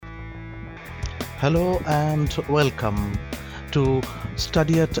Hello and welcome to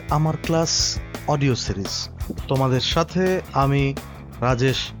Study at আমার class audio series. তোমাদের সাথে আমি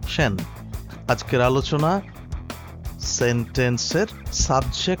রাজেশ সেন। আজকের আলোচনা সেন্টেন্সের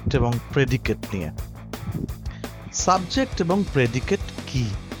সাবজেক্ট এবং প্রেডিকেট নিয়ে। সাবজেক্ট এবং প্রেডিকেট কি?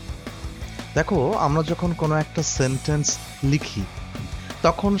 দেখো, আমরা যখন কোনো একটা সেন্টেন্স লিখি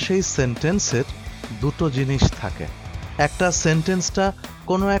তখন সেই সেন্টেন্সের দুটো জিনিস থাকে। একটা সেন্টেন্সটা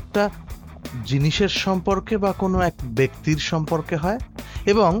কোনো একটা জিনিসের সম্পর্কে বা কোনো এক ব্যক্তির সম্পর্কে হয়,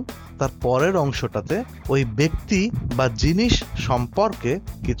 এবং তার পরের অংশটাতে ওই ব্যক্তি বা জিনিস সম্পর্কে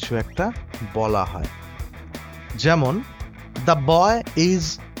কিছু একটা বলা হয়। যেমন, দ্য বয় ইজ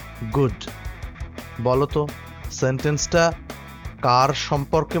গুড। বলো তো, সেন্টেন্সটা কার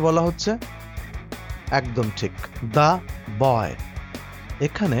সম্পর্কে বলা হচ্ছে? একদম ঠিক, দ্য বয়।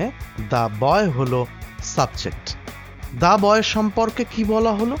 এখানে দ্য বয় হলো সাবজেক্ট। দ্য বয় সম্পর্কে কি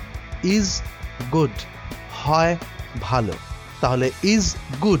বলা হলো? ইজ গুড, হয় ভালো। তাহলে ইজ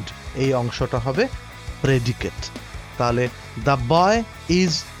গুড এই অংশটা হবে প্রেডিকেট। তাহলে দ্য বয়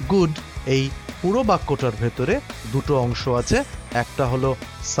ইজ গুড এই পুরো বাক্যটার ভেতরে দুটো অংশ আছে, একটা হলো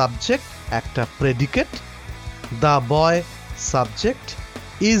সাবজেক্ট, একটা predicate. The boy subject,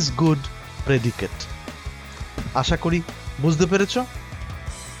 is good predicate. আশা করি বুঝতে পেরেছ।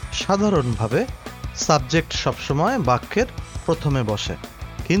 সাধারণভাবে সাবজেক্ট সবসময় বাক্যের প্রথমে বসে,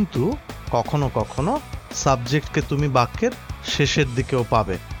 কিন্তু কখনো কখনো সাবজেক্টকে তুমি বাক্যের শেষের দিকেও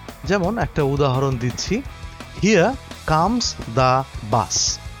পাবে। যেমন একটা উদাহরণ দিচ্ছি, হিয়ার কামস দ্য বাস।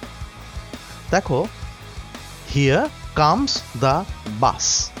 দেখো, হিয়ার কামস দ্য বাস।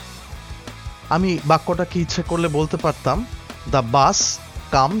 আমি বাক্যটাকে ইচ্ছে করলে বলতে পারতাম দ্য বাস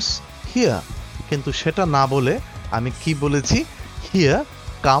কামস হিয়ার, কিন্তু সেটা না বলে আমি কি বলেছি? হিয়ার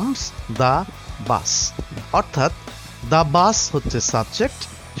কামস দ্য বাস। অর্থাৎ দ্য বাস হচ্ছে সাবজেক্ট,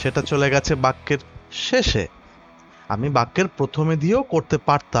 সেটা চলে গেছে বাক্যের শেষে। আমি বাক্যের প্রথমে দিয়েও করতে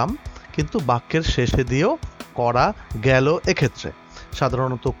পারতাম, কিন্তু বাক্যের শেষে দিয়েও করা গেল এক্ষেত্রে।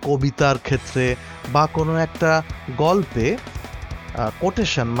 সাধারণত কবিতার ক্ষেত্রে বা কোনো একটা গল্পে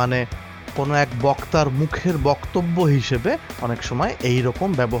কোটেশন, মানে কোনো এক বক্তার মুখের বক্তব্য হিসেবে অনেক সময় এই রকম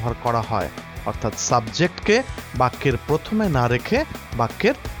ব্যবহার করা হয়। অর্থাৎ সাবজেক্টকে বাক্যের প্রথমে না রেখে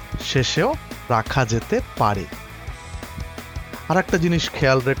বাক্যের শেষেও রাখা যেতে পারে। আর একটা জিনিস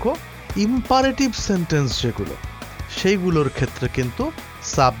খেয়াল রেখো, ইম্পারেটিভ সেন্টেন্স যেগুলো, সেইগুলোর ক্ষেত্রে কিন্তু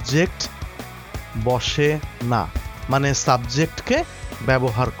সাবজেক্ট বসে না, মানে সাবজেক্টকে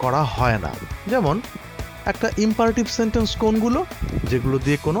ব্যবহার করা হয় না। যেমন একটা ইম্পারেটিভ সেন্টেন্স কোনগুলো? যেগুলো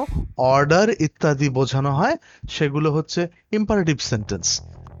দিয়ে কোনো অর্ডার ইত্যাদি বোঝানো হয়, সেগুলো হচ্ছে ইম্পারেটিভ সেন্টেন্স।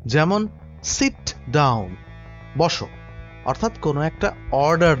 যেমন সিট ডাউন, বসো, অর্থাৎ কোনো একটা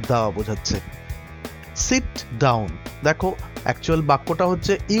অর্ডার দেওয়া বোঝাচ্ছে। সিট ডাউন, দেখো অ্যাকচুয়াল বাক্যটা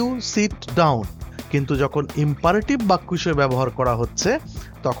হচ্ছে ইউ সিট ডাউন, কিন্তু যখন ইম্পারেটিভ বাক্য হিসেবে ব্যবহার করা হচ্ছে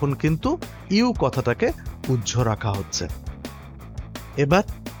তখন কিন্তু ইউ কথাটাকে উজ্জ্ব রাখা হচ্ছে। এবার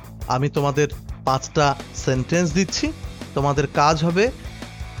আমি তোমাদের 5টা সেন্টেন্স দিচ্ছি। তোমাদের কাজ হবে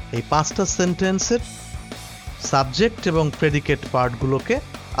এই 5টা সেন্টেন্সের সাবজেক্ট এবং প্রেডিকেট পার্টগুলোকে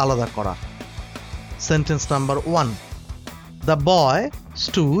আলাদা করা। Sentence number 1, the boy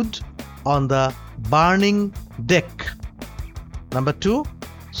stood on the burning deck. Number 2,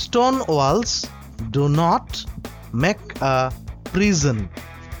 stone walls do not make a prison.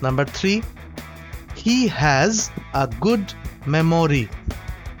 Number 3, he has a good memory.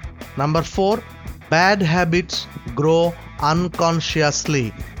 Number 4, bad habits grow unconsciously.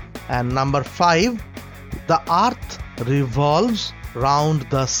 And number 5, the earth revolves round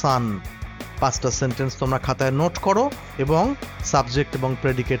the sun. 5টা sentence তোমরা খাতায় note করো এবং subject এবং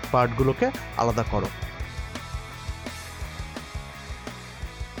predicate পার্টগুলোকে আলাদা করো।